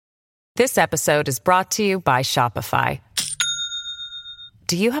This episode is brought to you by Shopify.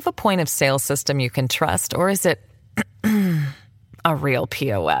 Do you have a point of sale system you can trust, or is it a real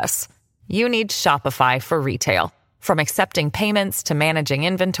POS? You need Shopify for retail. From accepting payments to managing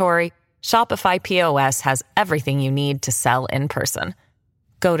inventory, Shopify POS has everything you need to sell in person.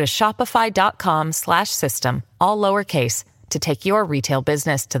 Go to shopify.com/system, all lowercase, to take your retail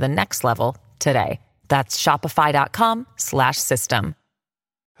business to the next level today. That's shopify.com/system.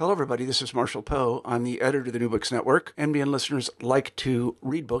 Hello, everybody. This is Marshall Poe. I'm the editor of the New Books Network. NBN listeners like to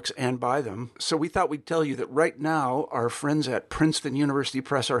read books and buy them. So we thought we'd tell you that right now, our friends at Princeton University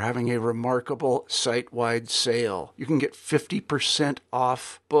Press are having a remarkable site-wide sale. You can get 50%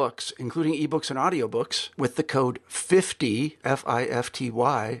 off books, including ebooks and audiobooks, with the code 50,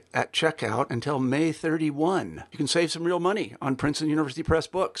 F-I-F-T-Y, at checkout until May 31. You can save some real money on Princeton University Press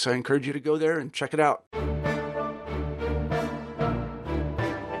books. I encourage you to go there and check it out.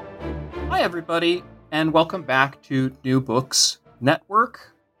 Hi, everybody, and welcome back to New Books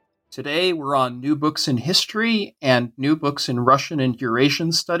Network. Today, we're on New Books in History and New Books in Russian and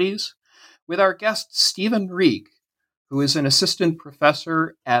Eurasian Studies with our guest, Stephen Rieg, who is an assistant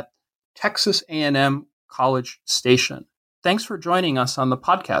professor at Texas A&M College Station. Thanks for joining us on the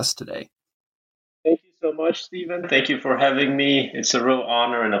podcast today. Thank you so much, Stephen. Thank you for having me. It's a real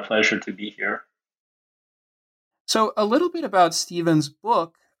honor and a pleasure to be here. So, a little bit about Stephen's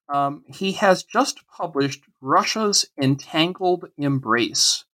book. He has just published Russia's Entangled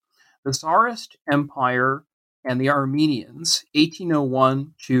Embrace, the Tsarist Empire and the Armenians,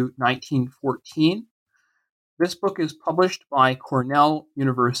 1801 to 1914. This book is published by Cornell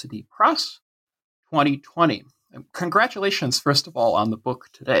University Press, 2020. Congratulations, first of all, on the book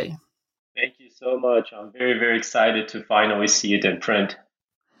today. Thank you so much. I'm very, very excited to finally see it in print.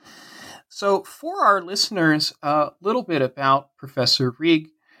 So for our listeners, a little bit about Professor Rieg.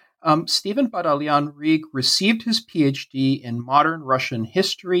 Stephen Badalyan Rieg received his PhD in modern Russian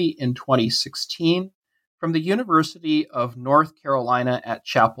history in 2016 from the University of North Carolina at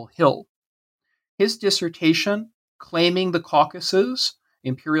Chapel Hill. His dissertation, Claiming the Caucasus,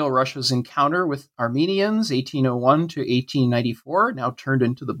 Imperial Russia's Encounter with Armenians, 1801 to 1894, now turned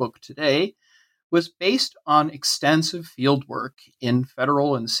into the book today, was based on extensive fieldwork in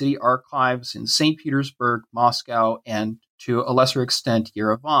federal and city archives in St. Petersburg, Moscow, and to a lesser extent,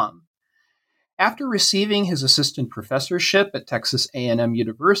 Yerevan. After receiving his assistant professorship at Texas A&M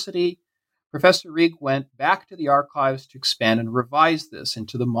University, Professor Rieg went back to the archives to expand and revise this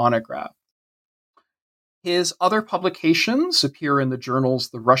into the monograph. His other publications appear in the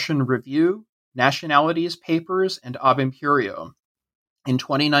journals The Russian Review, Nationalities Papers, and Ab Imperio. In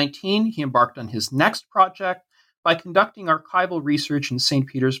 2019, he embarked on his next project by conducting archival research in St.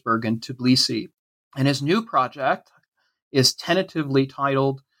 Petersburg and Tbilisi. And his new project is tentatively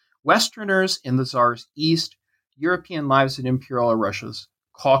titled Westerners in the Tsar's East, European Lives in Imperial Russia's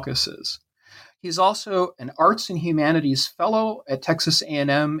Caucasus. He's also an Arts and Humanities Fellow at Texas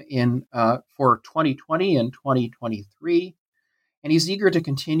A&M for 2020 and 2023. And he's eager to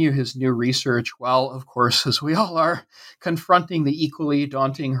continue his new research while, of course, as we all are, confronting the equally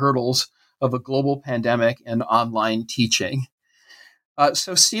daunting hurdles of a global pandemic and online teaching.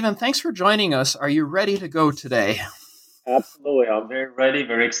 So, Stephen, thanks for joining us. Are you ready to go today? Absolutely. I'm very ready,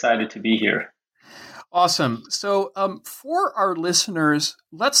 very excited to be here. Awesome. So for our listeners,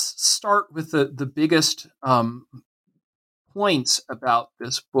 let's start with the biggest points about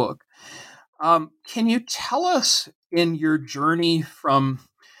this book. Can you tell us in your journey from,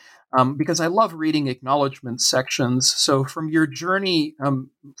 because I love reading acknowledgement sections, so from your journey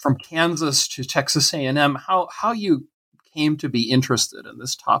from Kansas to Texas A&M, how you came to be interested in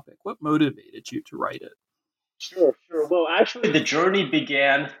this topic? What motivated you to write it? Sure. Well, actually, the journey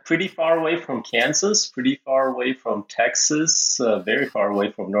began pretty far away from Kansas, pretty far away from Texas, very far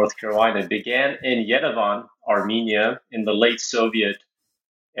away from North Carolina. It began in Yerevan, Armenia, in the late Soviet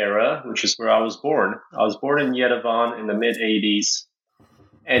era, which is where I was born. I was born in Yerevan in the mid-'80s.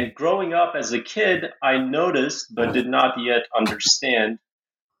 And growing up as a kid, I noticed, but did not yet understand,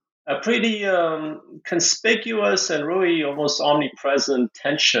 a pretty conspicuous and really almost omnipresent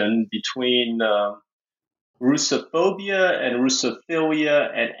tension between Russophobia and Russophilia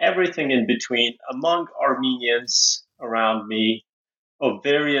and everything in between among Armenians around me of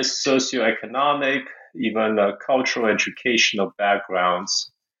various socioeconomic, even cultural, educational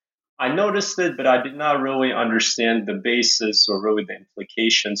backgrounds. I noticed it, but I did not really understand the basis or really the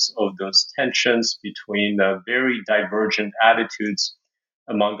implications of those tensions between very divergent attitudes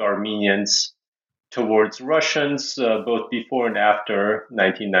among Armenians towards Russians, both before and after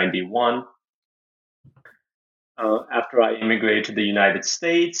 1991. after I immigrated to the United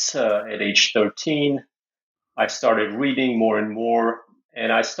States at age 13, I started reading more and more,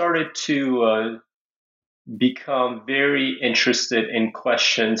 and I started to become very interested in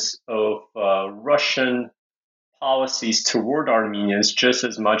questions of Russian policies toward Armenians just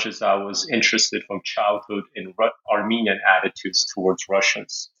as much as I was interested from childhood in Armenian attitudes towards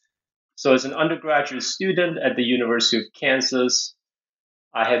Russians. So as an undergraduate student at the University of Kansas,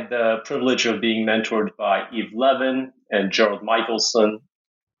 I had the privilege of being mentored by Eve Levin and Gerald Michelson,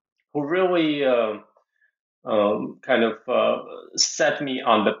 who really set me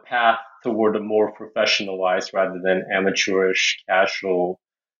on the path toward a more professionalized rather than amateurish, casual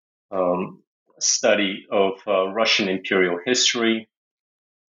study of Russian imperial history.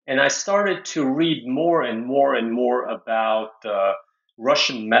 And I started to read more and more and more about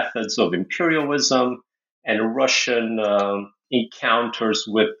Russian methods of imperialism and Russian encounters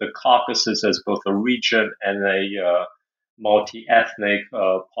with the Caucasus as both a region and a multi-ethnic,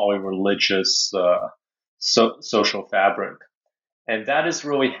 polyreligious social fabric. And that is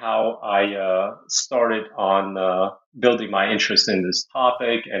really how I started on building my interest in this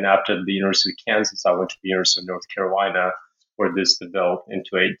topic. And after the University of Kansas, I went to the University of North Carolina, where this developed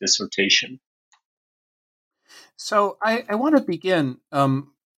into a dissertation. So I want to begin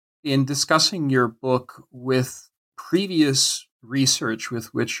in discussing your book with previous research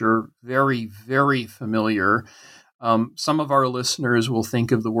with which you're very, very familiar. Some of our listeners will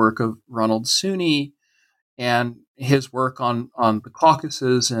think of the work of Ronald Suny and his work on the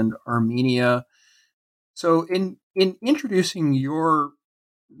Caucasus and Armenia. So in introducing your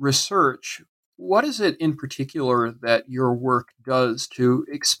research, what is it in particular that your work does to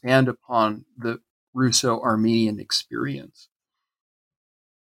expand upon the Russo-Armenian experience?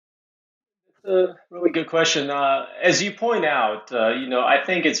 A really good question. As you point out, I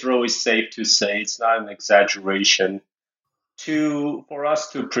think it's really safe to say it's not an exaggeration for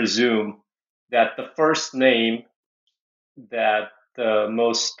us to presume that the first name that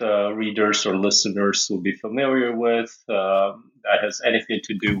most readers or listeners will be familiar with that has anything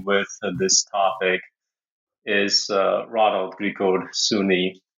to do with this topic is Ronald Grigor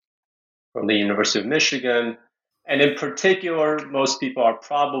Suny from the University of Michigan. And in particular, most people are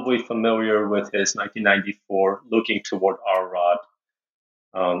probably familiar with his 1994 Looking Toward Arad,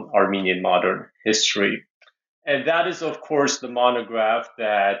 Armenian Modern History. And that is, of course, the monograph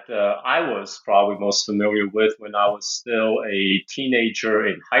that I was probably most familiar with when I was still a teenager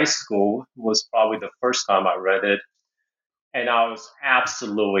in high school. It was probably the first time I read it. And I was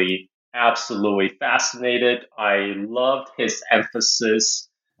absolutely fascinated. I loved his emphasis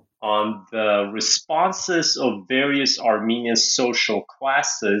on the responses of various Armenian social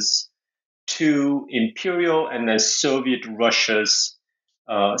classes to imperial and then Soviet Russia's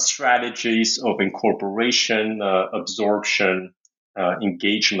strategies of incorporation, absorption,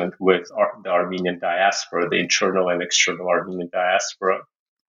 engagement with the Armenian diaspora, the internal and external Armenian diaspora.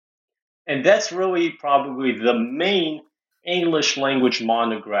 And that's really probably the main English language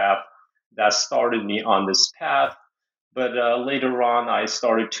monograph that started me on this path. But later on, I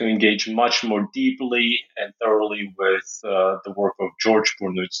started to engage much more deeply and thoroughly with the work of George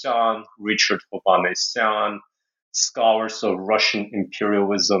Bournoutian, Richard Hovanesyan, scholars of Russian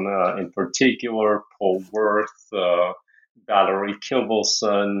imperialism in particular, Paul Wirth, Valerie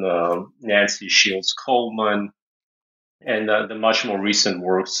Kivelson, Nancy Shields Coleman, and the much more recent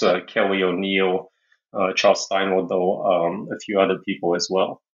works, Kelly O'Neill, Charles Steinwedel, a few other people as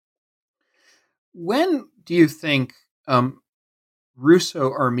well. When do you think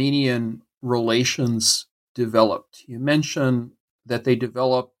Russo-Armenian relations developed? You mentioned that they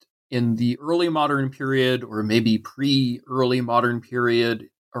developed in the early modern period, or maybe pre-early modern period,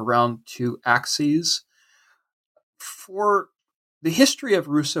 around two axes. For the history of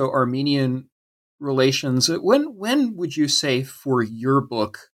Russo-Armenian relations, when would you say for your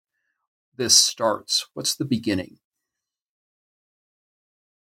book this starts? What's the beginning?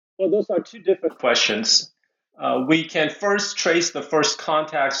 Well, those are two different questions. We can first trace the first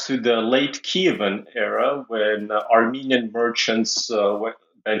contacts to the late Kievan era when Armenian merchants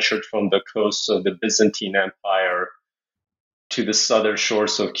ventured from the coasts of the Byzantine Empire to the southern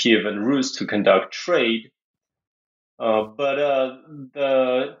shores of Kievan Rus to conduct trade. But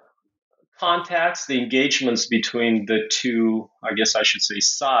the contacts, the engagements between the two, I guess I should say,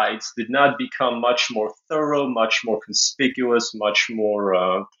 sides, did not become much more thorough, much more conspicuous, much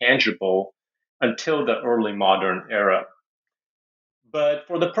more tangible until the early modern era. But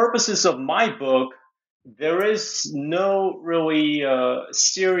for the purposes of my book, there is no really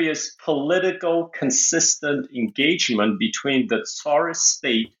serious political consistent engagement between the Tsarist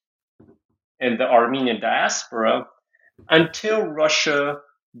state and the Armenian diaspora until Russia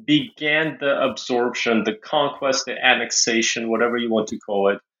began the absorption, the conquest, the annexation, whatever you want to call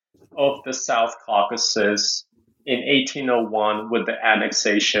it, of the South Caucasus in 1801 with the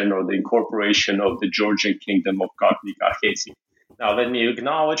annexation or the incorporation of the Georgian kingdom of Kartli-Karkheti. Now, let me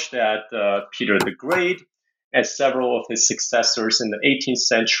acknowledge that Peter the Great and several of his successors in the 18th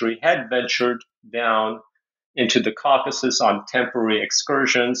century had ventured down into the Caucasus on temporary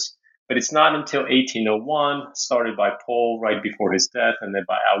excursions, but it's not until 1801, started by Paul right before his death, and then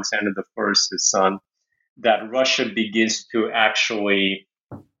by Alexander I, his son, that Russia begins to actually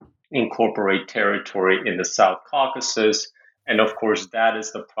incorporate territory in the South Caucasus. And of course, that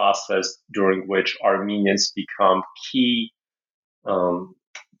is the process during which Armenians become key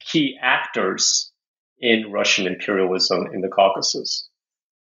actors in Russian imperialism in the Caucasus.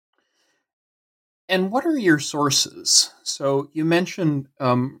 And what are your sources? So you mentioned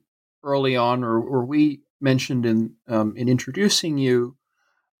early on, or we mentioned in introducing you,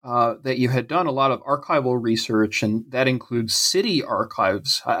 that you had done a lot of archival research, and that includes city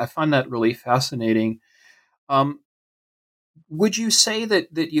archives. I find that really fascinating. Would you say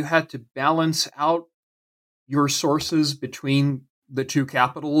that you had to balance out your sources between the two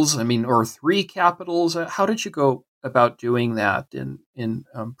capitals? I mean, or three capitals? How did you go about doing that in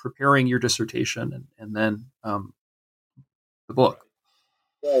preparing your dissertation and then the book?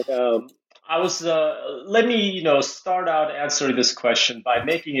 Right. I was. Let me, start out answering this question by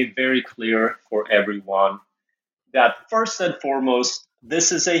making it very clear for everyone that first and foremost,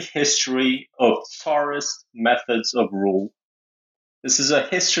 this is a history of Tsarist methods of rule. This is a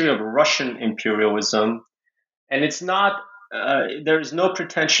history of Russian imperialism, and it's not. There is no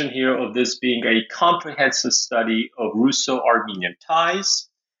pretension here of this being a comprehensive study of Russo-Armenian ties.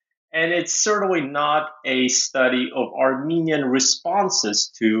 And it's certainly not a study of Armenian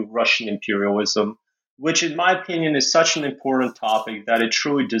responses to Russian imperialism, which in my opinion is such an important topic that it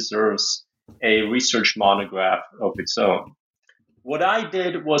truly deserves a research monograph of its own. What I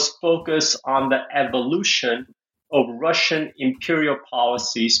did was focus on the evolution of Russian imperial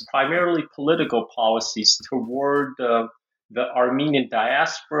policies, primarily political policies, toward the Armenian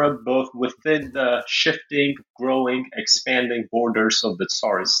diaspora, both within the shifting, growing, expanding borders of the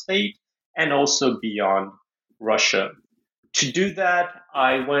Tsarist state and also beyond Russia. To do that,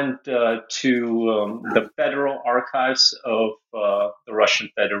 I went to the federal archives of the Russian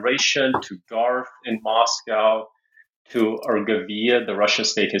Federation, to GARF in Moscow, to Ergovia, the Russian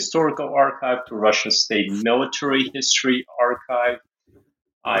State Historical Archive, to Russian State Military History Archive.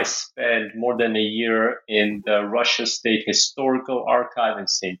 I spent more than a year in the Russia State Historical Archive in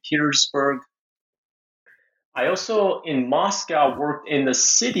St. Petersburg. I also, in Moscow, worked in the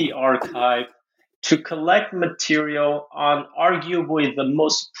city archive to collect material on arguably the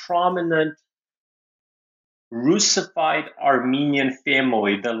most prominent Russified Armenian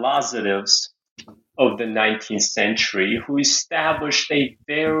family, the Lazarevs of the 19th century, who established a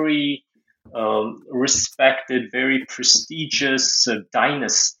very respected, very prestigious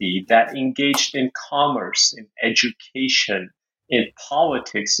dynasty that engaged in commerce, in education, in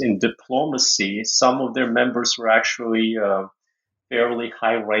politics, in diplomacy. Some of their members were actually fairly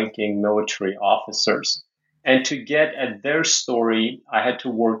high-ranking military officers. And to get at their story, I had to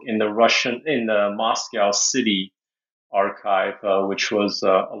work in the Moscow City Archive, which was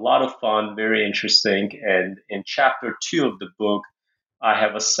a lot of fun, very interesting. And in chapter 2 of the book, I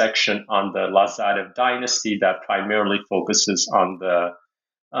have a section on the Lazarev dynasty that primarily focuses on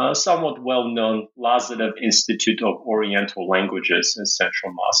the somewhat well-known Lazarev Institute of Oriental Languages in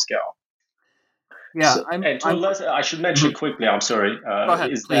central Moscow. Yeah, I should mention quickly, I'm sorry, Go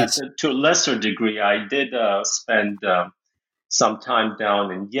ahead, is please. that to a lesser degree, I did spend some time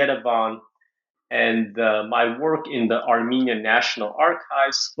down in Yerevan, and my work in the Armenian National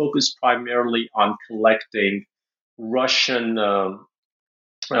Archives focused primarily on collecting Russian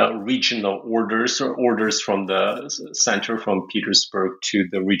regional orders, or orders from the center, from Petersburg to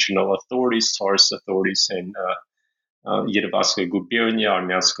the regional authorities, Tsarist authorities in Yerevanskaya Gubernia,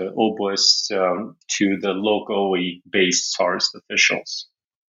 Armyanskaya Oblast, to the locally based Tsarist officials.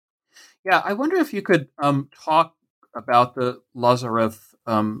 Yeah, I wonder if you could talk about the Lazarev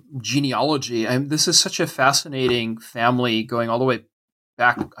genealogy. This is such a fascinating family, going all the way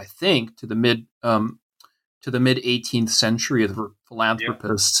back, I think, to the mid 18th century, of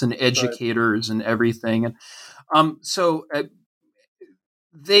philanthropists and educators and everything. And so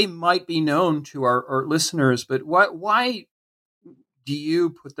they might be known to our listeners, but why do you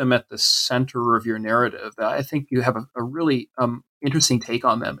put them at the center of your narrative? I think you have a really interesting take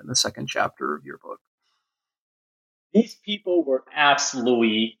on them in the second chapter of your book. These people were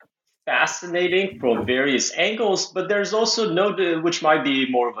absolutely fascinating from various angles, but there's also which might be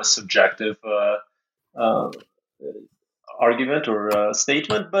more of a subjective uh, argument or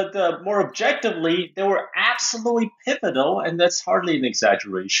statement, but more objectively, they were absolutely pivotal, and that's hardly an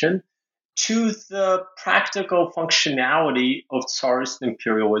exaggeration, to the practical functionality of Tsarist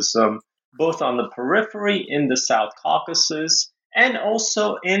imperialism, both on the periphery in the South Caucasus and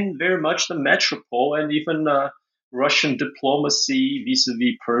also in very much the metropole and even Russian diplomacy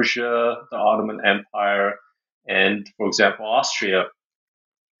vis-a-vis Persia, the Ottoman Empire, and, for example, Austria.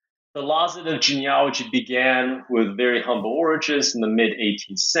 The Lazarev genealogy began with very humble origins in the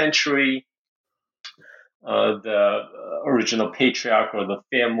mid-18th century. The original patriarch of the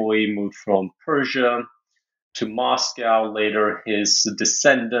family moved from Persia to Moscow. Later, his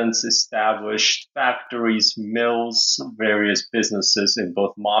descendants established factories, mills, various businesses in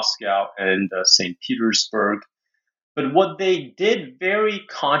both Moscow and St. Petersburg. But what they did very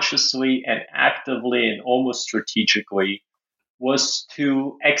consciously and actively and almost strategically was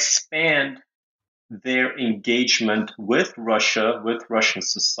to expand their engagement with Russia, with Russian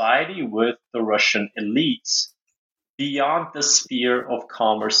society, with the Russian elites beyond the sphere of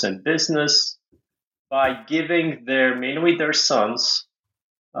commerce and business by giving mainly their sons,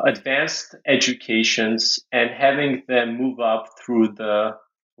 advanced educations and having them move up through the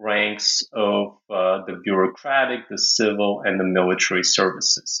ranks of the bureaucratic, the civil, and the military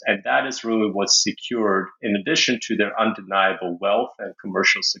services. And that is really what secured, in addition to their undeniable wealth and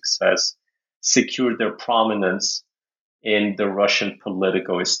commercial success, secured their prominence in the Russian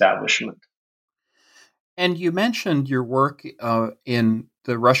political establishment. And you mentioned your work in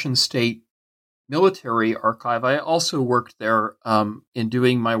the Russian state military archive. I also worked there in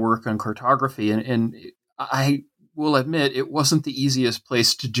doing my work on cartography, and I will admit it wasn't the easiest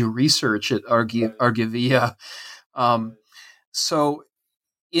place to do research at Argivia. So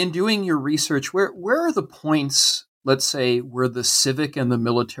in doing your research, where are the points, let's say, where the civic and the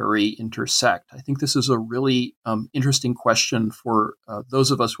military intersect? I think this is a really interesting question for those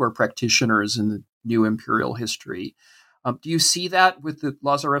of us who are practitioners in the new imperial history. Do you see that with the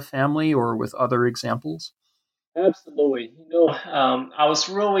Lazarev family or with other examples? Absolutely. I was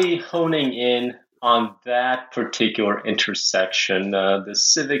really honing in on that particular intersection, the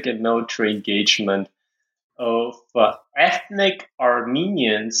civic and military engagement of ethnic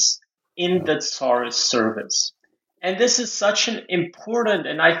Armenians in the Tsarist service. And this is such an important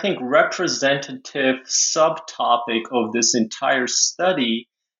and I think representative subtopic of this entire study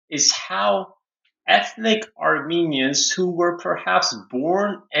is how ethnic Armenians who were perhaps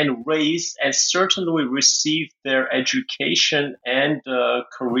born and raised and certainly received their education and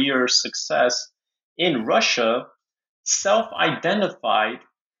career success in Russia self-identified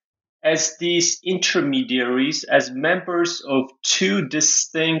as these intermediaries, as members of two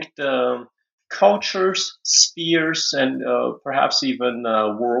distinct cultures, spheres, and perhaps even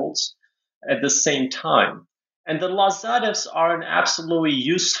worlds at the same time. And the Lazarevs are an absolutely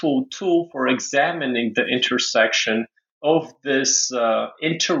useful tool for examining the intersection of this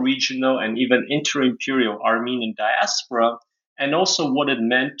interregional and even inter-imperial Armenian diaspora, and also what it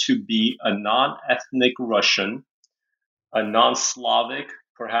meant to be a non-ethnic Russian, a non-Slavic,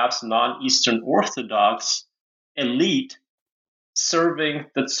 perhaps non-Eastern Orthodox elite serving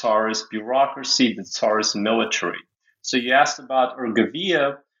the Tsarist bureaucracy, the Tsarist military. So you asked about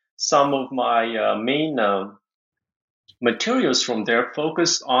Argivia. Some of my main materials from there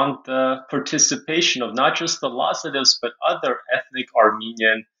focus on the participation of not just the Lazarevs, but other ethnic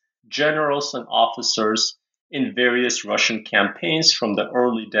Armenian generals and officers in various Russian campaigns from the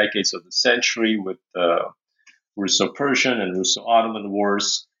early decades of the century with the Russo-Persian and Russo-Ottoman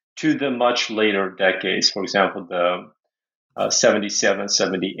wars to the much later decades, for example, the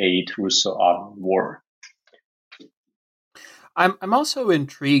 77-78 Russo-Ottoman War. I'm also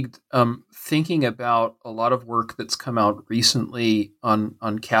intrigued thinking about a lot of work that's come out recently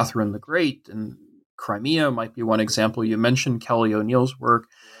on Catherine the Great, and Crimea might be one example. You mentioned Kelly O'Neill's work.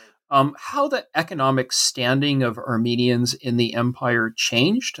 How the economic standing of Armenians in the empire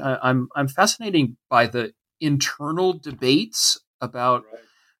changed. I'm fascinated by the internal debates about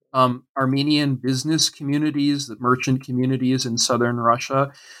Armenian business communities, the merchant communities in southern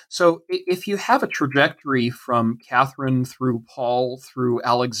Russia. So if you have a trajectory from Catherine through Paul through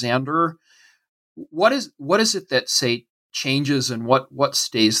Alexander, what is it that, say, changes and what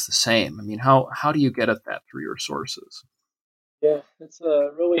stays the same? I mean, how do you get at that through your sources? Yeah, it's a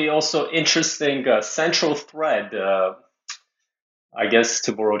really also interesting central thread. I guess,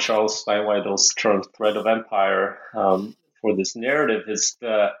 to borrow Charles Steinweddel's term, thread of empire, for this narrative is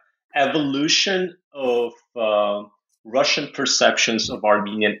the evolution of Russian perceptions of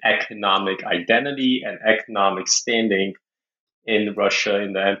Armenian economic identity and economic standing in Russia,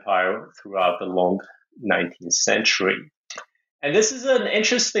 in the empire, throughout the long 19th century. And this is an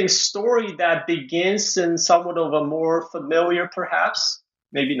interesting story that begins in somewhat of a more familiar, perhaps,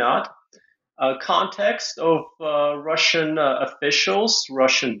 maybe not, context of Russian officials,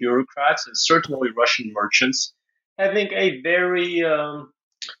 Russian bureaucrats, and certainly Russian merchants having a very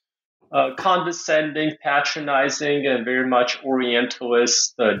condescending, patronizing, and very much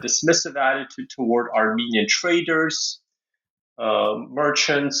Orientalist, dismissive attitude toward Armenian traders,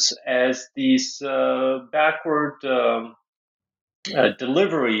 merchants, as these backward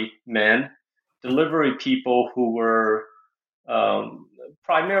delivery men, delivery people who were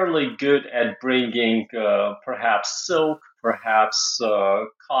primarily good at bringing perhaps silk, perhaps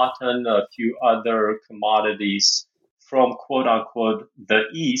cotton, a few other commodities from quote unquote the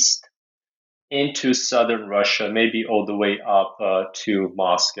East into southern Russia, maybe all the way up to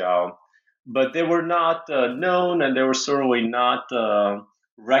Moscow. But they were not known, and they were certainly not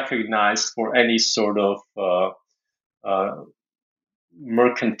recognized for any sort of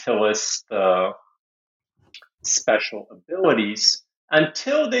mercantilist special abilities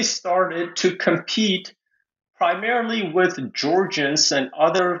until they started to compete primarily with Georgians and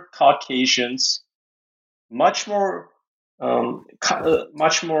other Caucasians much more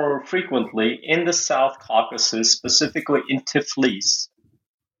frequently in the South Caucasus, specifically in Tiflis.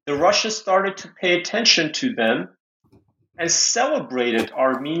 The Russians started to pay attention to them and celebrated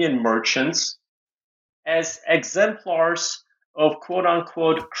Armenian merchants as exemplars of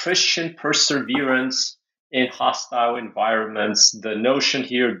quote-unquote Christian perseverance in hostile environments. The notion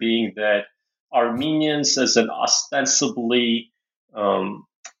here being that Armenians, as an ostensibly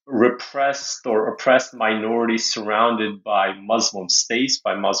repressed or oppressed minority surrounded by Muslim states,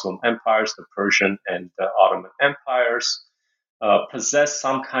 by Muslim empires, the Persian and the Ottoman empires, possess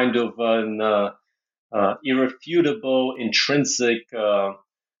some kind of an irrefutable, intrinsic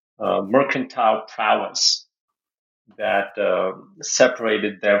mercantile prowess that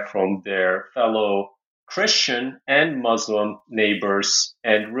separated them from their fellow Christian and Muslim neighbors,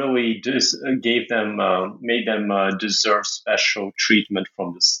 and really made them deserve special treatment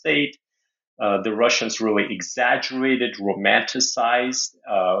from the state. The Russians really exaggerated, romanticized,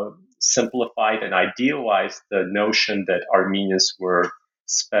 simplified, and idealized the notion that Armenians were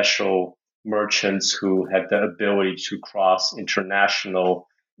special merchants who had the ability to cross international,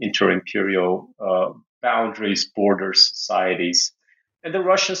 inter-imperial boundaries, borders, societies. And the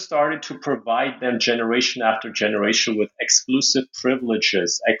Russians started to provide them generation after generation with exclusive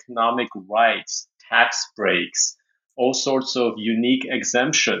privileges, economic rights, tax breaks, all sorts of unique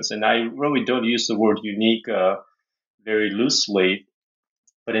exemptions. And I really don't use the word unique very loosely,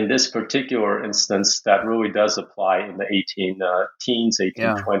 but in this particular instance, that really does apply in the 1820s,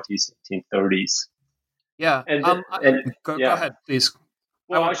 1830s. Yeah. Go ahead, please.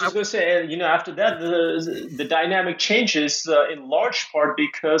 Well, I was just going to say, after that, the dynamic changes in large part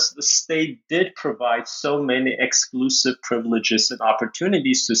because the state did provide so many exclusive privileges and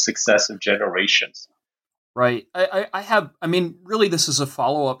opportunities to successive generations. Right. Really, this is a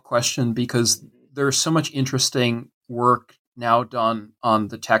follow-up question because there's so much interesting work now done on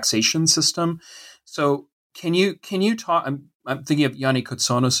the taxation system. So can you talk, I'm thinking of Yanni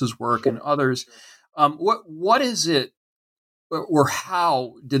Koutsonis's work and others. What is it, or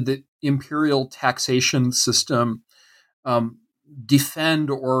how did the imperial taxation system defend,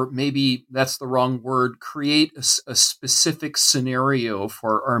 or maybe that's the wrong word, create a specific scenario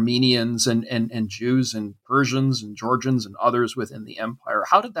for Armenians and Jews and Persians and Georgians and others within the empire?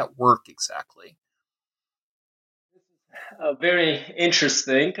 How did that work exactly? Very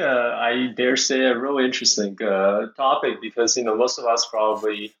interesting. I dare say a really interesting topic because, most of us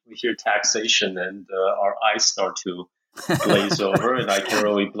probably, we hear taxation and our eyes start to glaze over, and I can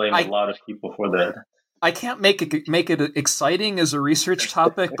really blame a lot of people for that. I can't make it exciting as a research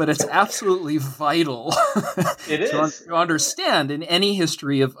topic, but it's absolutely vital to understand in any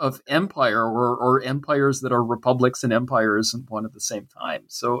history of empire or empires that are republics and empires and one at the same time.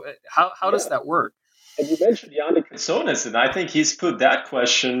 So how does that work? And you mentioned Yanni Koutsonis, and I think he's put that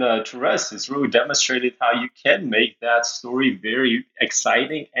question to rest. He's really demonstrated how you can make that story very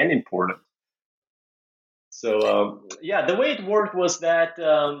exciting and important. So, the way it worked was that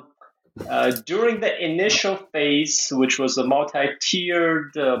during the initial phase, which was a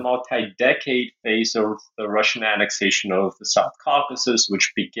multi-tiered, multi-decade phase of the Russian annexation of the South Caucasus,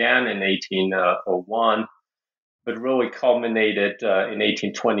 which began in 1801, but really culminated in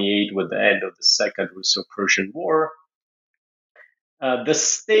 1828 with the end of the Second Russo-Persian War, the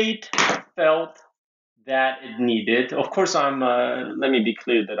state felt that it needed. Of course, let me be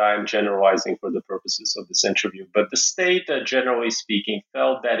clear that I am generalizing for the purposes of this interview, but the state, generally speaking,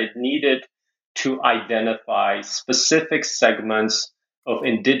 felt that it needed to identify specific segments of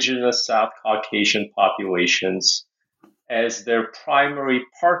indigenous South Caucasian populations as their primary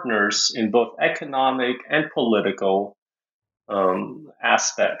partners in both economic and political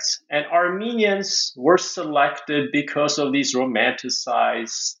aspects. And Armenians were selected because of these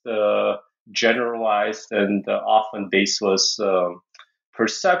romanticized, generalized, and often baseless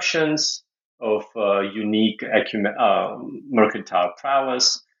perceptions of unique mercantile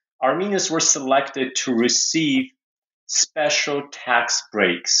prowess. Armenians were selected to receive special tax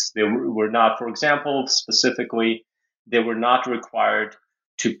breaks. They were not, for example, specifically, they were not required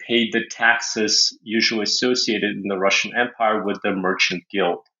to pay the taxes usually associated in the Russian Empire with the merchant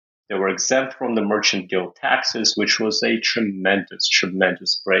guild. They were exempt from the merchant guild taxes, which was a tremendous,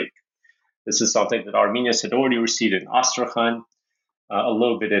 tremendous break. This is something that Armenians had already received in Astrakhan, a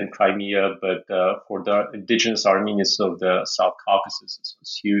little bit in Crimea, but for the indigenous Armenians of the South Caucasus, this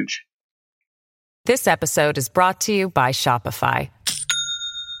was huge. This episode is brought to you by Shopify.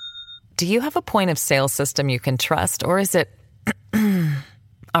 Do you have a point of sale system you can trust, or is it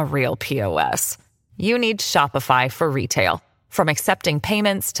a real POS? You need Shopify for retail. From accepting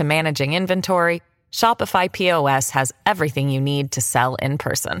payments to managing inventory, Shopify POS has everything you need to sell in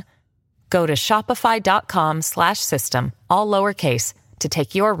person. Go to shopify.com/system, all lowercase, to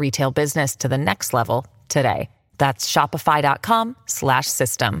take your retail business to the next level today. That's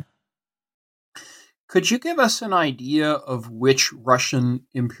shopify.com/system. Could you give us an idea of which Russian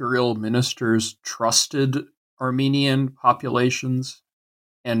imperial ministers trusted Armenian populations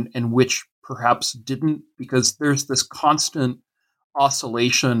and which perhaps didn't? Because there's this constant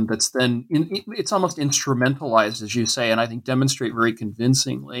oscillation that's then, it's almost instrumentalized, as you say, and I think demonstrate very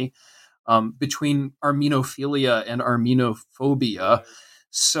convincingly, between Armenophilia and Armenophobia.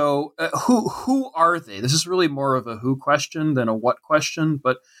 So who are they? This is really more of a who question than a what question,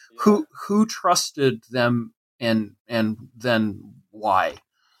 but who trusted them and then why?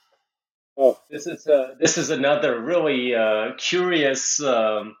 Oh, this is another really curious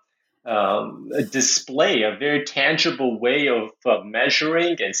display, a very tangible way of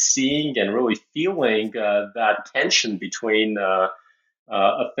measuring and seeing and really feeling that tension between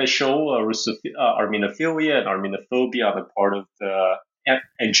official Armenophilia and Armenophobia on the part of the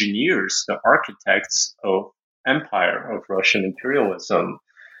engineers, the architects of empire, of Russian imperialism.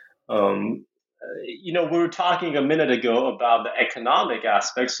 We were talking a minute ago about the economic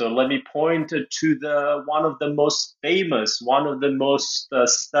aspect, so let me point to one of the most famous, one of the most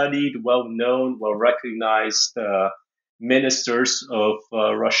studied, well-known, well-recognized ministers of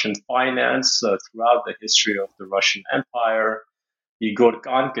Russian finance throughout the history of the Russian Empire, Igor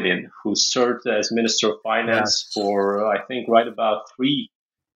Gankelin, who served as Minister of Finance for, I think, right about three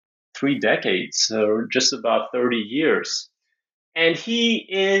decades, or just about 30 years. And he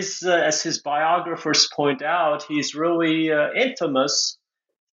is, as his biographers point out, he's really infamous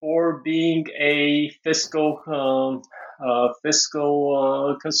for being a fiscal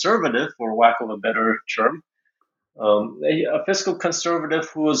conservative, for lack of a better term, a fiscal conservative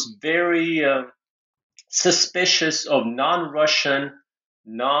who was very suspicious of non-Russian,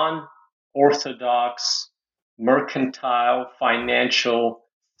 non-Orthodox, mercantile, financial,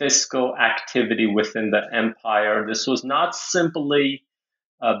 fiscal activity within the empire. This was not simply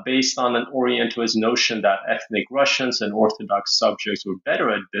based on an Orientalist notion that ethnic Russians and Orthodox subjects were better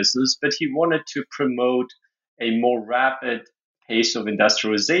at business, but he wanted to promote a more rapid pace of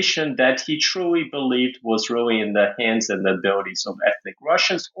industrialization that he truly believed was really in the hands and the abilities of ethnic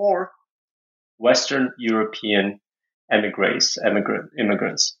Russians or Western European immigrants.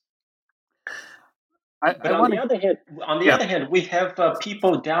 But on the other hand, we have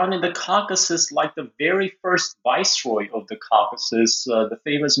people down in the Caucasus, like the very first viceroy of the Caucasus, the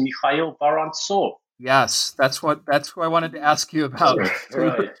famous Mikhail Vorontsov. Yes, that's who I wanted to ask you about.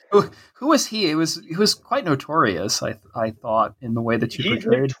 Right. Who was he? He was quite notorious, I thought, in the way that you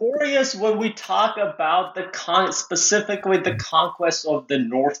portrayed. He's notorious when we talk about specifically the conquest of the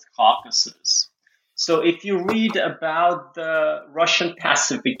North Caucasus. So if you read about the Russian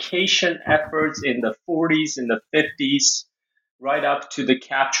pacification efforts in the 40s, in the 50s, right up to the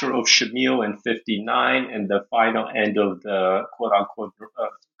capture of Shamil in 59 and the final end of the quote-unquote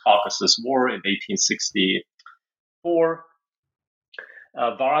Caucasus War in 1864,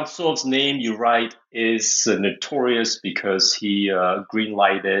 Vorontsov's name, you're right, is notorious because he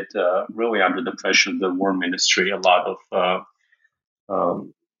green-lighted, really under the pressure of the War Ministry, a lot of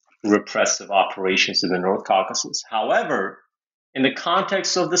repressive operations in the North Caucasus. However, in the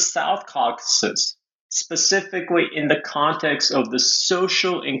context of the South Caucasus, specifically in the context of the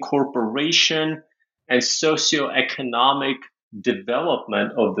social incorporation and socioeconomic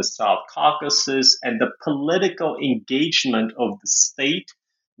development of the South Caucasus and the political engagement of the state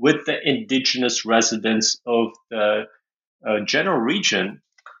with the indigenous residents of the general region,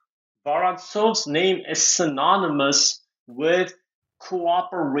 Vorontsov's name is synonymous with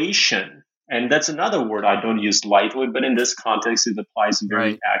cooperation. And that's another word I don't use lightly, but in this context, it applies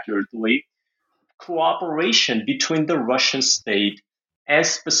very accurately. Cooperation between the Russian state and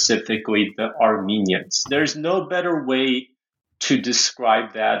specifically the Armenians. There's no better way to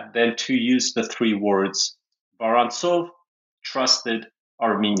describe that than to use the three words: Vorontsov trusted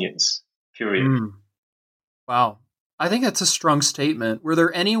Armenians, period. Wow. I think that's a strong statement. Were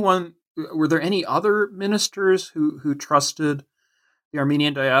there any other ministers who trusted the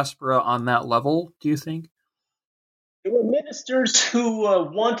Armenian diaspora on that level, do you think? There were ministers who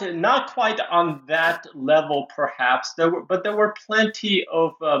wanted, not quite on that level perhaps, but there were plenty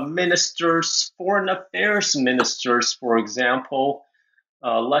of ministers, foreign affairs ministers, for example,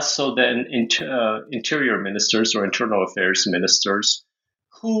 less so than interior ministers or internal affairs ministers,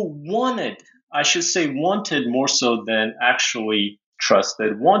 who wanted more so than actually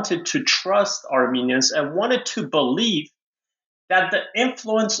trusted, wanted to trust Armenians and wanted to believe that the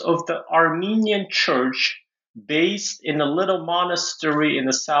influence of the Armenian church, based in a little monastery in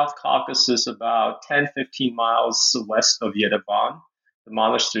the South Caucasus about 10-15 miles west of Yerevan, the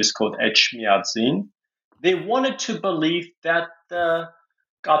monastery is called Echmiadzin, they wanted to believe that the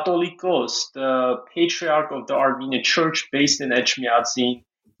Catholicos, the patriarch of the Armenian church based in Echmiadzin,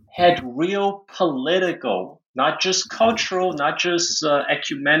 had real political, not just cultural, not just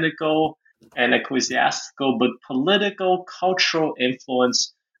ecumenical and ecclesiastical, but political, cultural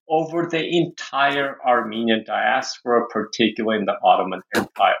influence over the entire Armenian diaspora, particularly in the Ottoman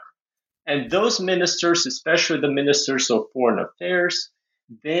Empire. And those ministers, especially the ministers of foreign affairs,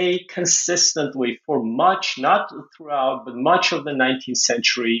 they consistently, for much, not throughout, but much of the 19th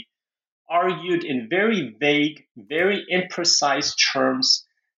century, argued in very vague, very imprecise terms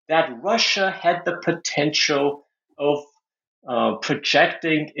that Russia had the potential of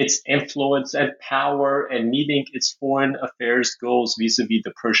projecting its influence and power and meeting its foreign affairs goals vis-a-vis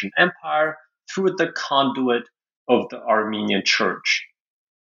the Persian Empire through the conduit of the Armenian church.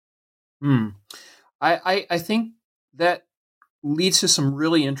 I think that leads to some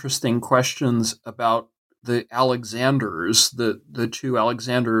really interesting questions about the Alexanders, the two,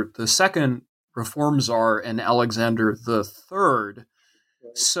 Alexander II, Reform Czar, and Alexander III.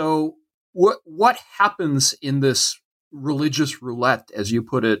 So what happens in this religious roulette, as you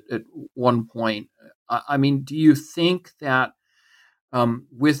put it at one point? I mean, do you think that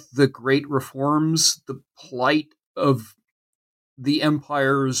with the great reforms, the plight of the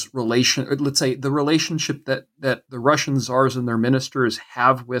empire's let's say the relationship that the Russian czars and their ministers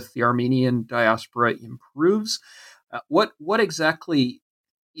have with the Armenian diaspora improves? What exactly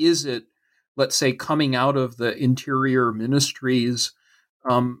is it, let's say, coming out of the interior ministries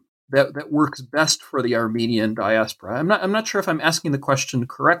that works best for the Armenian diaspora? I'm not sure if I'm asking the question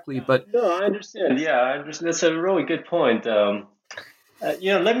correctly, but no, I understand. Yeah, I understand. That's a really good point.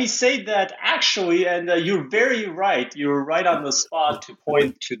 Let me say that actually, and you're very right. You're right on the spot to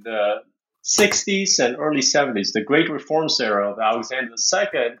point to the 60s and early 70s, the Great Reforms era of Alexander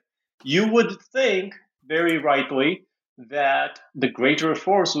II. You would think, very rightly, that the Great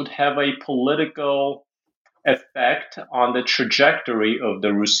Reforms would have a political effect on the trajectory of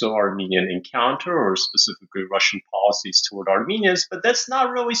the Russo-Armenian encounter, or specifically Russian policies toward Armenians, but that's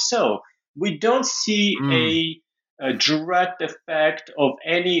not really so. We don't see a direct effect of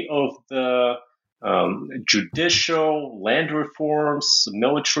any of the judicial, land reforms,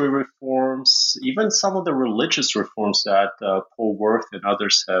 military reforms, even some of the religious reforms that Paul Wirth and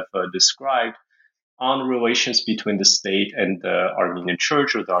others have described on relations between the state and the Armenian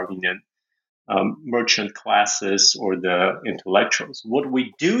church or the Armenian merchant classes or the intellectuals. What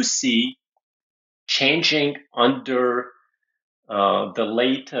we do see changing under the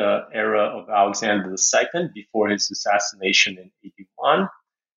late era of Alexander II, before his assassination in 81,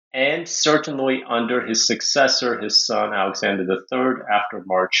 and certainly under his successor, his son Alexander III, after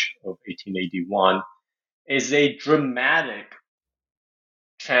March of 1881, is a dramatic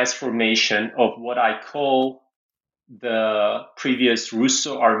transformation of what I call the previous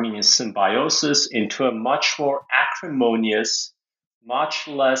Russo-Armenian symbiosis into a much more acrimonious, much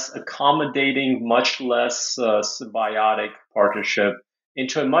less accommodating, much less symbiotic partnership,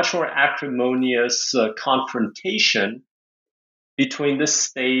 into a much more acrimonious confrontation between the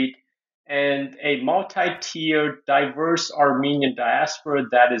state and a multi-tiered, diverse Armenian diaspora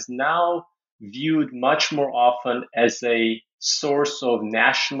that is now viewed much more often as a source of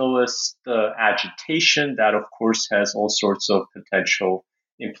nationalist agitation that, of course, has all sorts of potential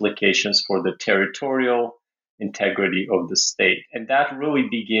implications for the territorial integrity of the state. And that really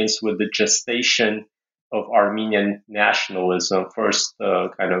begins with the gestation of Armenian nationalism, first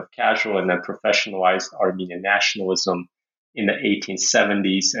kind of casual and then professionalized Armenian nationalism in the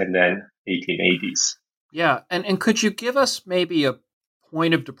 1870s and then 1880s. Yeah, and could you give us maybe a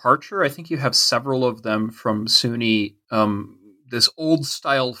point of departure? I think you have several of them from SUNY, this old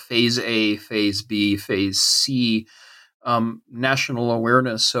style phase A, phase B, phase C national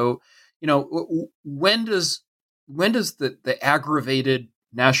awareness. So, when does the aggravated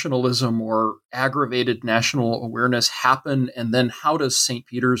nationalism or aggravated national awareness happen, and then how does St.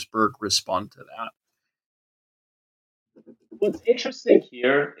 Petersburg respond to that? What's interesting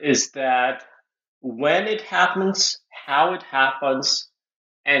here is that when it happens, how it happens,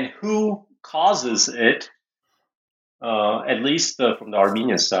 and who causes it, at least from the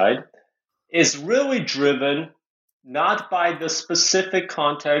Armenian side, is really driven not by the specific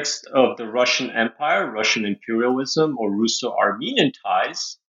context of the Russian Empire, Russian imperialism, or Russo-Armenian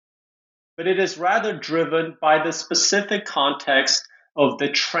ties, but it is rather driven by the specific context of the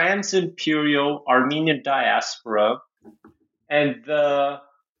trans-imperial Armenian diaspora and the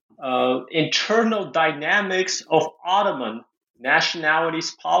internal dynamics of Ottoman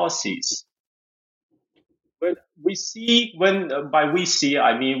nationalities policies. When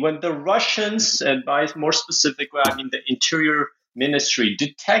the Russians, and by more specifically, I mean the Interior Ministry,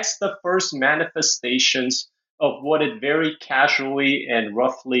 detects the first manifestations of what it very casually and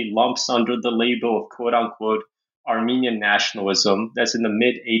roughly lumps under the label of quote unquote Armenian nationalism, that's in the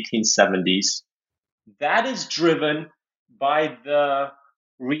mid 1870s, that is driven by the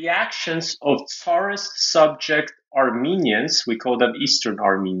reactions of Tsarist subject Armenians, we call them Eastern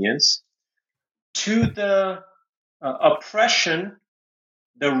Armenians, to the oppression,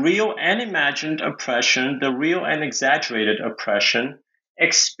 the real and imagined oppression, the real and exaggerated oppression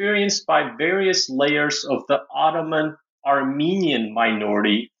experienced by various layers of the Ottoman Armenian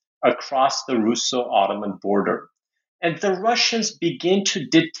minority across the Russo-Ottoman border. And the Russians begin to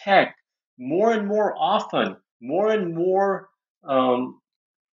detect more and more often, more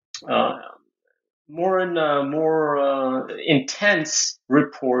intense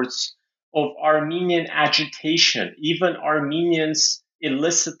reports of Armenian agitation, even Armenians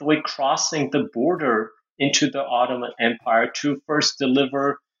illicitly crossing the border into the Ottoman Empire to first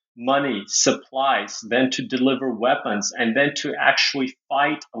deliver money, supplies, then to deliver weapons, and then to actually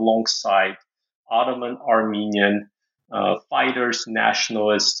fight alongside Ottoman Armenian fighters,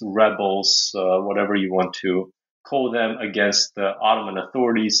 nationalists, rebels, whatever you want to call them, against the Ottoman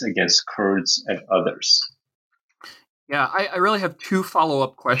authorities, against Kurds and others. Yeah, I really have two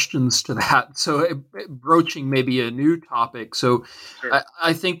follow-up questions to that. So broaching maybe a new topic. So sure.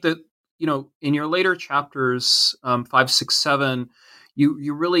 I think that, in your later chapters, 5, 6, 7,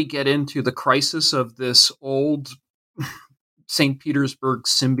 you really get into the crisis of this old St. Petersburg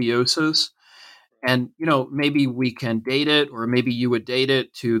symbiosis. And, maybe we can date it, or maybe you would date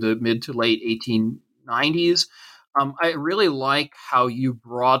it to the mid to late 1890s. I really like how you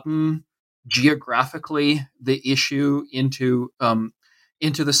broaden geographically the issue into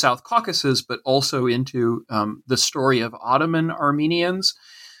the South Caucasus, but also into the story of Ottoman Armenians.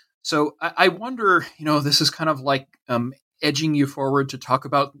 So I wonder, this is kind of like edging you forward to talk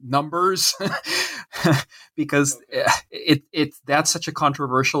about numbers, because that's such a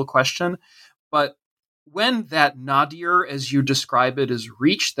controversial question. But when that nadir, as you describe it, is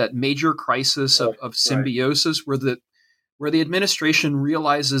reached, that major crisis of symbiosis, right, where the administration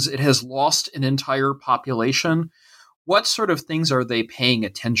realizes it has lost an entire population, what sort of things are they paying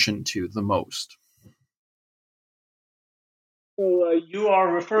attention to the most? So you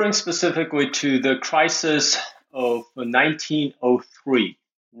are referring specifically to the crisis of 1903.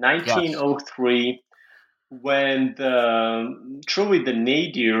 1903, yes. When truly the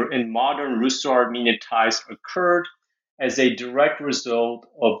nadir in modern Russo-Armenian ties occurred as a direct result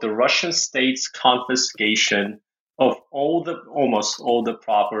of the Russian state's confiscation of almost all the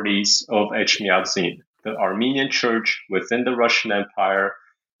properties of Echmiadzin, the Armenian church within the Russian Empire.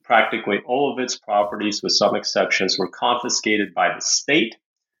 Practically all of its properties, with some exceptions, were confiscated by the state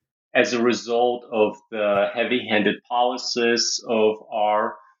as a result of the heavy-handed policies of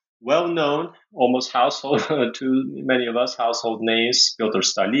our well-known, almost household to many of us, household names, Pyotr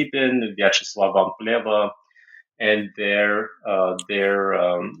Stolypin, Vyacheslav Ampleva, and their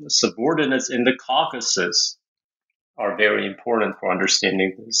subordinates in the Caucasus are very important for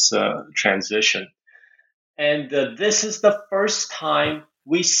understanding this transition. And this is the first time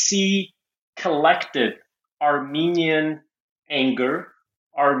we see collected Armenian anger,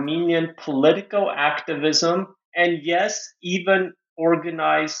 Armenian political activism, and yes, even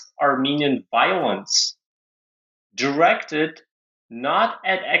organized Armenian violence directed not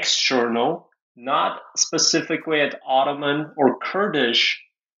at external, not specifically at Ottoman or Kurdish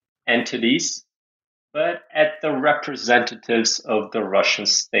entities, but at the representatives of the Russian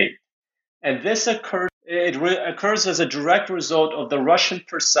state. And this occurs as a direct result of the Russian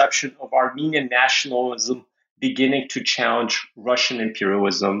perception of Armenian nationalism beginning to challenge Russian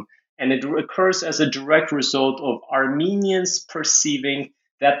imperialism. And it occurs as a direct result of Armenians perceiving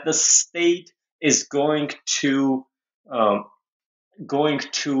that the state is going to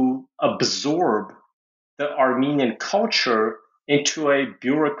absorb the Armenian culture into a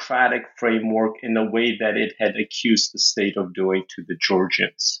bureaucratic framework in a way that it had accused the state of doing to the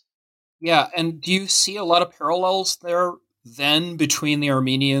Georgians. Yeah, and do you see a lot of parallels there then between the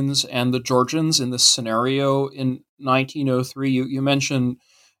Armenians and the Georgians in this scenario in 1903? You mentioned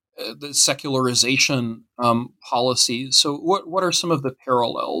the secularization policies. So what are some of the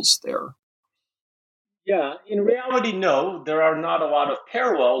parallels there? Yeah, in reality, no, there are not a lot of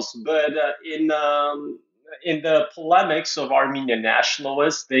parallels, but in the polemics of Armenian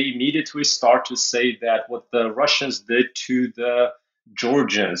nationalists, they immediately start to say that what the Russians did to the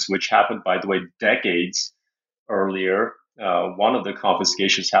Georgians, which happened, by the way, decades earlier, one of the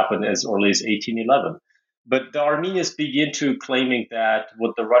confiscations happened as early as 1811. But the Armenians begin to claiming that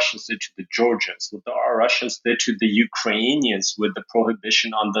what the Russians did to the Georgians, what the Russians did to the Ukrainians with the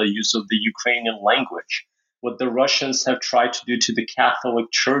prohibition on the use of the Ukrainian language, what the Russians have tried to do to the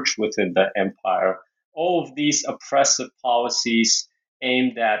Catholic Church within the empire, all of these oppressive policies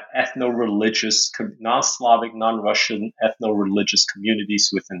aimed at ethno-religious, non-Slavic, non-Russian ethno-religious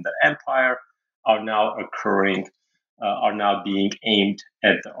communities within the empire are now being aimed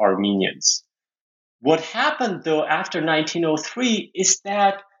at the Armenians. What happened, though, after 1903 is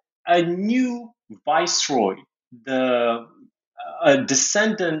that a new viceroy, a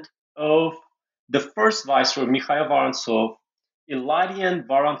descendant of the first viceroy, Mikhail Vorontsov, Ilarion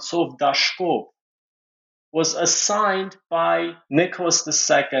Vorontsov-Dashkov, was assigned by Nicholas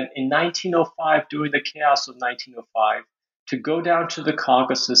II in 1905, during the chaos of 1905, to go down to the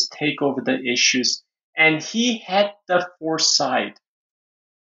Caucasus, take over the issues, and he had the foresight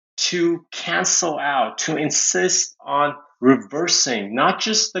to cancel out, to insist on reversing not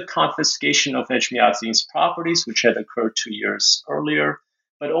just the confiscation of Etchmiadzin's properties, which had occurred 2 years earlier,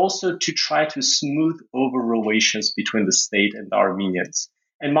 but also to try to smooth over relations between the state and the Armenians.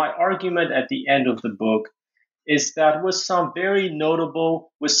 And my argument at the end of the book is that with some very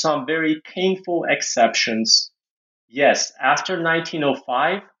notable, with some very painful exceptions, yes, after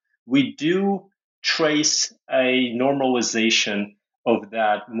 1905, we do trace a normalization of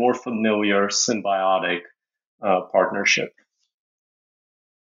that more familiar symbiotic partnership.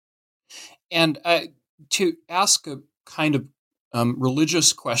 And to ask a kind of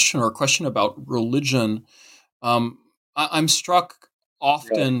religious question, or a question about religion, I'm struck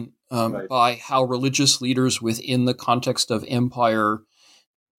often by how religious leaders within the context of empire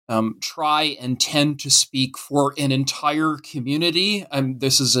try and tend to speak for an entire community.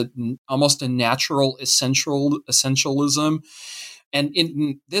 This is almost a natural essentialism. And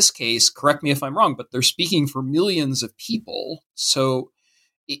in this case, correct me if I'm wrong, but they're speaking for millions of people. So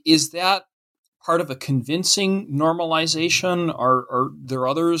is that part of a convincing normalization? Are there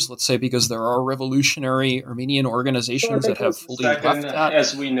others, let's say, because there are revolutionary Armenian organizations that have fully left that?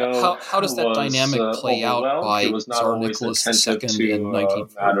 As we know, how does that dynamic play out by Tsar Nicholas II in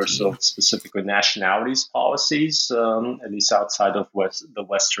 1914? Matters of specifically nationalities policies, at least outside of the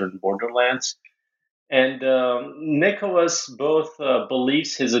Western borderlands. And Nicholas both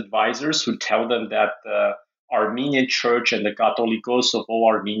believes his advisors who tell them that the Armenian Church and the Catholicos of all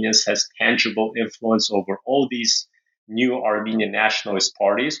Armenians has tangible influence over all these new Armenian nationalist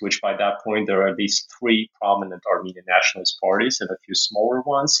parties, which by that point there are at least 3 prominent Armenian nationalist parties and a few smaller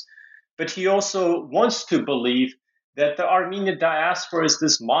ones. But he also wants to believe that the Armenian diaspora is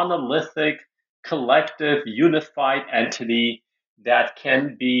this monolithic, collective, unified entity that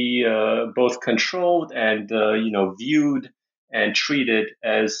can be both controlled and viewed and treated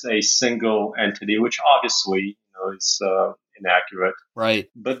as a single entity, which obviously is inaccurate. Right.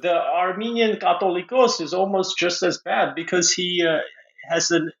 But the Armenian Catholicos is almost just as bad, because he has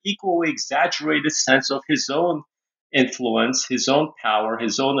an equally exaggerated sense of his own influence, his own power,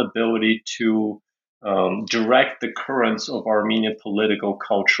 his own ability to direct the currents of Armenian political,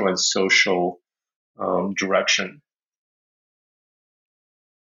 cultural, and social direction.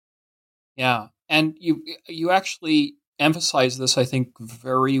 Yeah, and you actually emphasize this, I think,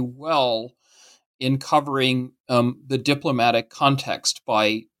 very well in covering the diplomatic context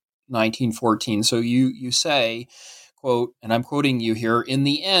by 1914. So you say, quote, and I'm quoting you here, "In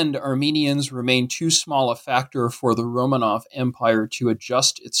the end, Armenians remain too small a factor for the Romanov Empire to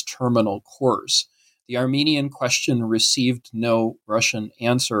adjust its terminal course. The Armenian question received no Russian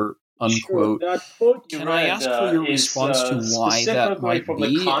answer," unquote. Sure, that quote you Can I read ask for your is response to why that specifically might from the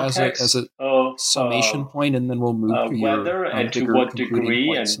be as a context of summation point, and then we'll move to your whether and to bigger what concluding degree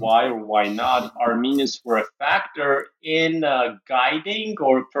points? and why or why not Armenians were a factor in guiding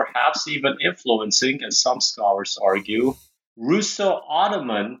or perhaps even influencing, as some scholars argue,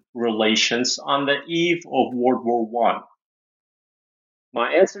 Russo-Ottoman relations on the eve of World War One.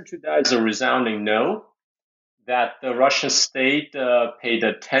 My answer to that is a resounding no, that the Russian state paid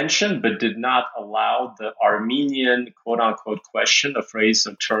attention but did not allow the Armenian quote-unquote question, a phrase,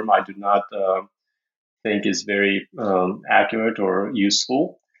 a term I do not think is very accurate or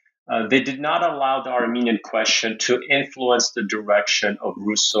useful. They did not allow the Armenian question to influence the direction of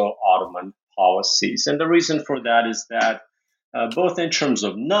Russo-Ottoman policies. And the reason for that is that both in terms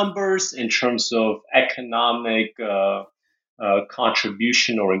of numbers, in terms of economic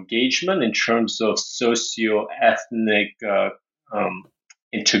contribution or engagement, in terms of socio-ethnic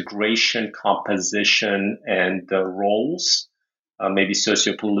integration, composition, and roles, maybe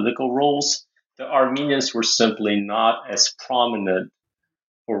socio-political roles, the Armenians were simply not as prominent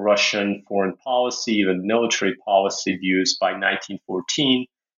for Russian foreign policy, even military policy views by 1914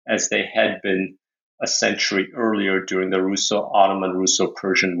 as they had been a century earlier during the Russo-Ottoman,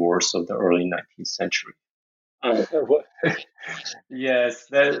 Russo-Persian wars of the early 19th century. Yes.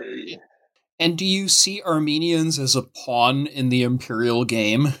 And do you see Armenians as a pawn in the imperial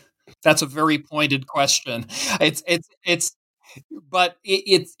game? That's a very pointed question. But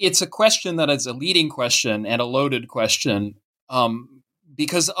it's a question that is a leading question and a loaded question,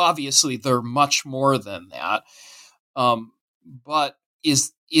 because obviously they're much more than that. But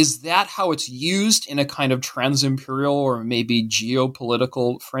is that how it's used in a kind of trans-imperial or maybe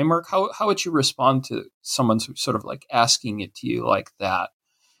geopolitical framework? How would you respond to someone sort of like asking it to you like that?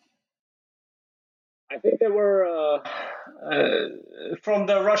 I think they were, from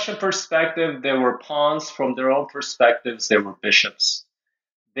the Russian perspective, they were pawns. From their own perspectives, they were bishops.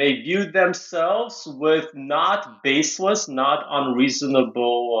 They viewed themselves with not baseless, not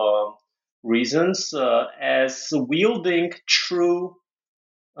unreasonable reasons as wielding true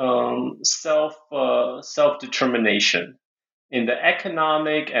self-determination. In the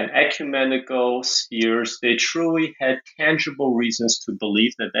economic and ecumenical spheres, they truly had tangible reasons to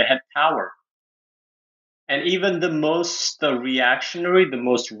believe that they had power. And even the most reactionary, the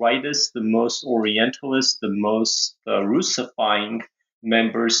most rightist, the most orientalist, the most Russifying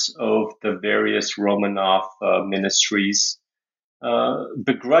members of the various Romanov ministries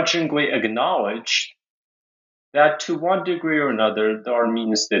begrudgingly acknowledged that to one degree or another, the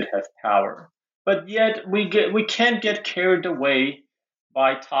Armenians did have power. But yet we can't get carried away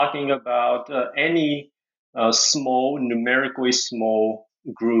by talking about any numerically small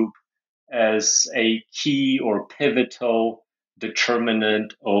group as a key or pivotal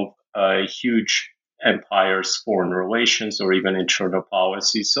determinant of a huge empire's foreign relations or even internal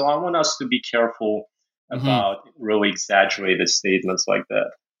policy. So I want us to be careful about really exaggerated statements like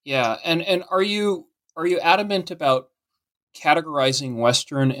that. Yeah, and are you adamant about categorizing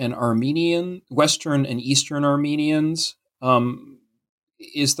Western and Eastern Armenians?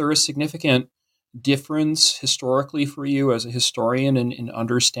 Is there a significant difference historically for you as a historian in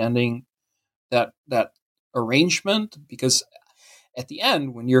understanding that arrangement? Because at the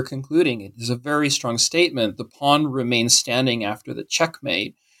end, when you're concluding, it is a very strong statement. The pawn remains standing after the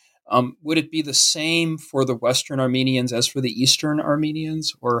checkmate. Would it be the same for the Western Armenians as for the Eastern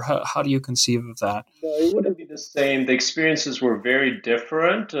Armenians, or how do you conceive of that? No, it wouldn't be the same. The experiences were very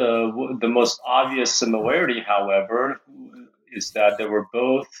different. The most obvious similarity, however, is that they were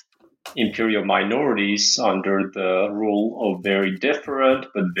both imperial minorities under the rule of very different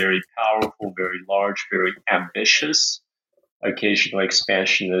but very powerful, very large, very ambitious, occasionally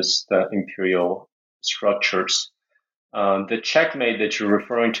expansionist imperial structures. The checkmate that you're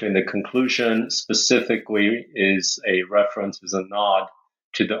referring to in the conclusion specifically is a reference, is a nod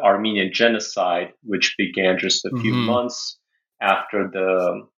to the Armenian genocide, which began just a few months after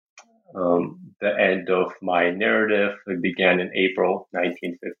the end of my narrative. It began in April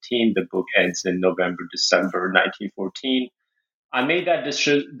 1915. The book ends in November, December 1914. I made that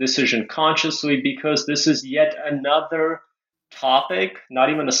decision consciously because this is yet another topic, not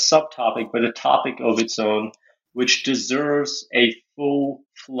even a subtopic, but a topic of its own, which deserves a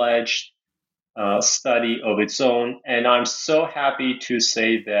full-fledged study of its own. And I'm so happy to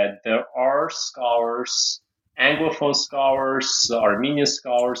say that there are scholars, Anglophone scholars, Armenian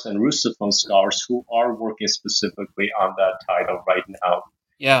scholars, and Russophone scholars who are working specifically on that title right now.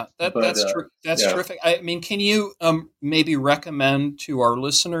 Yeah, that's true. That's terrific. I mean, can you maybe recommend to our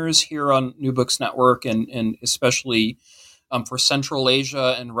listeners here on New Books Network, and especially for Central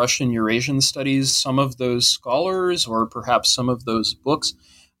Asia and Russian Eurasian studies, some of those scholars or perhaps some of those books?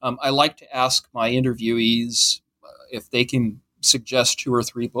 I like to ask my interviewees if they can suggest 2 or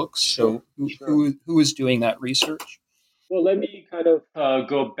 3 books. Sure. So who is doing that research? Well, let me kind of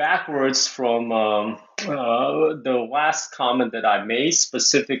go backwards from the last comment that I made,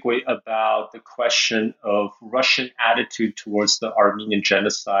 specifically about the question of Russian attitude towards the Armenian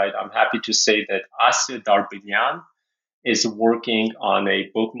genocide. I'm happy to say that Asya Darbinyan is working on a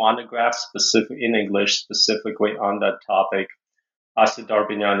book monograph specific in English, specifically on that topic. Asya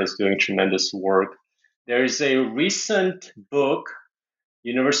Darbinyan is doing tremendous work. There is a recent book,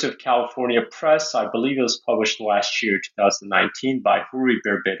 University of California Press, I believe it was published last year, 2019, by Huri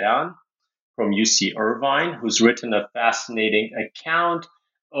Berberan from UC Irvine, who's written a fascinating account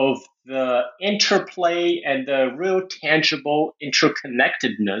of the interplay and the real tangible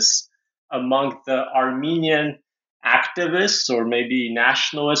interconnectedness among the Armenian activists, or maybe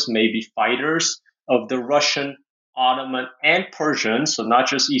nationalists, maybe fighters of the Russian, Ottoman, and Persian, so not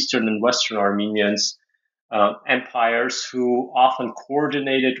just Eastern and Western Armenians, empires who often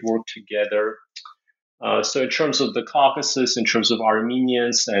coordinated, worked together. So in terms of the Caucasus, in terms of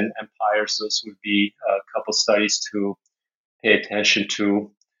Armenians and empires, those would be a couple studies to pay attention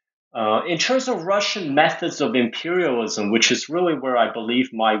to. In terms of Russian methods of imperialism, which is really where I believe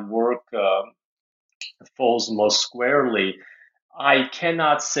my work falls most squarely, I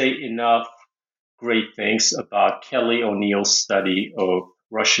cannot say enough great things about Kelly O'Neill's study of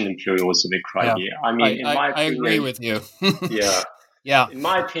Russian imperialism in Crimea. Yeah, I mean, I agree with you. Yeah. In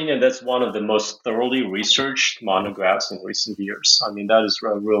my opinion, that's one of the most thoroughly researched monographs in recent years. I mean, that is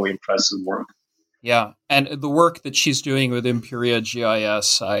really impressive work. Yeah, and the work that she's doing with Imperia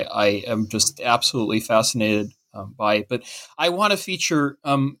GIS, I am just absolutely fascinated by. But I want to feature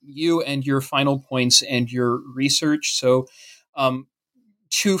you and your final points and your research. So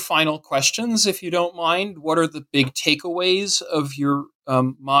 2 final questions, if you don't mind. What are the big takeaways of your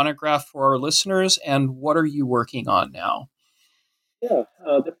monograph for our listeners, and what are you working on now? Yeah,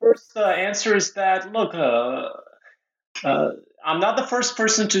 the first answer is that, look, I'm not the first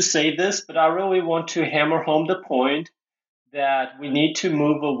person to say this, but I really want to hammer home the point that we need to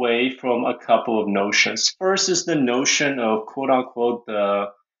move away from a couple of notions. First is the notion of, quote unquote, the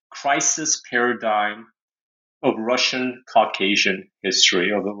crisis paradigm of Russian Caucasian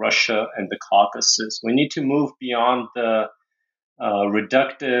history, of Russia and the Caucasus. We need to move beyond the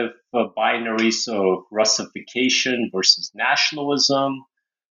reductive binaries of Russification versus nationalism,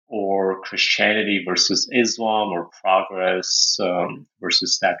 or Christianity versus Islam, or progress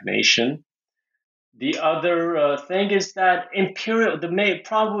versus stagnation. The other thing is that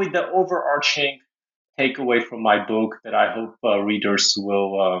probably the overarching takeaway from my book that I hope readers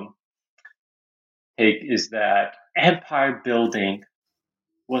will take is that empire building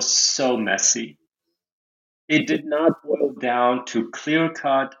was so messy. It did not boil down to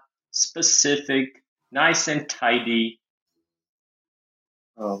clear-cut, specific, nice and tidy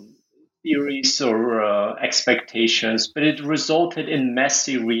theories or expectations, but it resulted in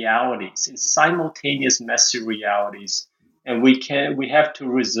messy realities, in simultaneous messy realities. And we have to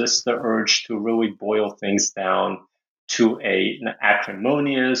resist the urge to really boil things down to an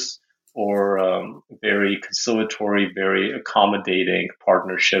acrimonious or very conciliatory, very accommodating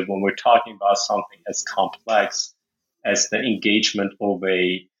partnership when we're talking about something as complex as the engagement of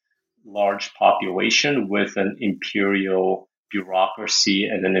a large population with an imperial bureaucracy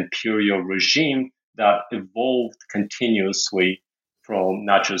and an imperial regime that evolved continuously from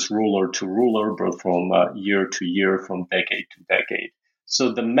not just ruler to ruler, but from year to year, from decade to decade.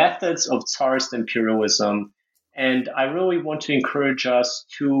 So the methods of Tsarist imperialism, and I really want to encourage us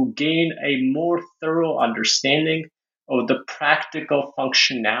to gain a more thorough understanding of the practical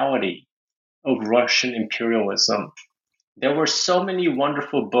functionality of Russian imperialism. There were so many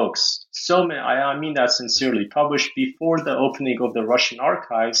wonderful books, I mean that sincerely, published before the opening of the Russian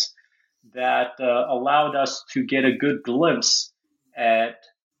archives that allowed us to get a good glimpse at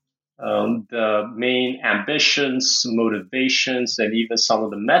the main ambitions, motivations, and even some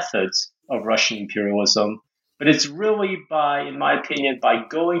of the methods of Russian imperialism. But it's really in my opinion, by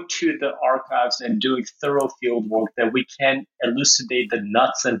going to the archives and doing thorough field work that we can elucidate the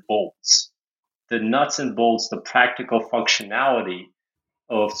nuts and bolts, the practical functionality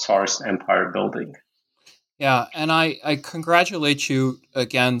of Tsarist empire building. Yeah, and I congratulate you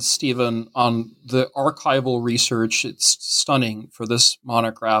again, Stephen, on the archival research. It's stunning for this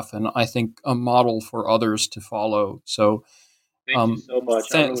monograph, and I think a model for others to follow. So thank you so much.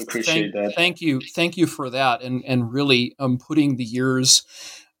 I really appreciate that. Thank you for that, and really putting the years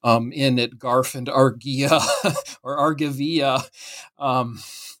in at Garf and Argia or Argavia. Argavia.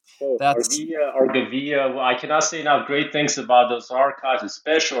 Well, I cannot say enough great things about those archives,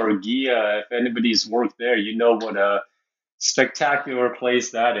 especially Argia. If anybody's worked there, you know what a spectacular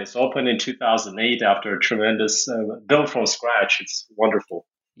place that is. Opened in 2008 after a tremendous built from scratch. It's wonderful.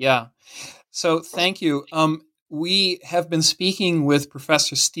 Yeah. So thank you. We have been speaking with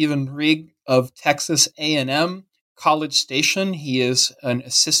Professor Stephen Rigg of Texas A&M College Station. He is an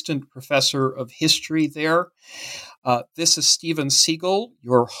assistant professor of history there. This is Stephen Siegel,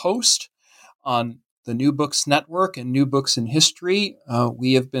 your host on the New Books Network and New Books in History.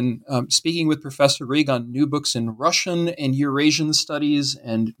 We have been speaking with Professor Rigg on new books in Russian and Eurasian studies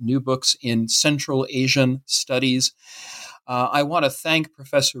and new books in Central Asian studies. I want to thank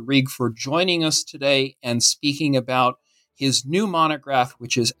Professor Rigg for joining us today and speaking about his new monograph,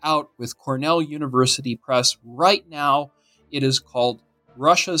 which is out with Cornell University Press right now. It is called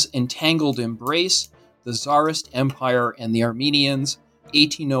Russia's Entangled Embrace, the Tsarist Empire and the Armenians,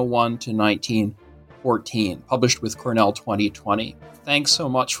 1801 to 1914, published with Cornell 2020. Thanks so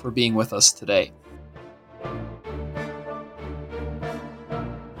much for being with us today.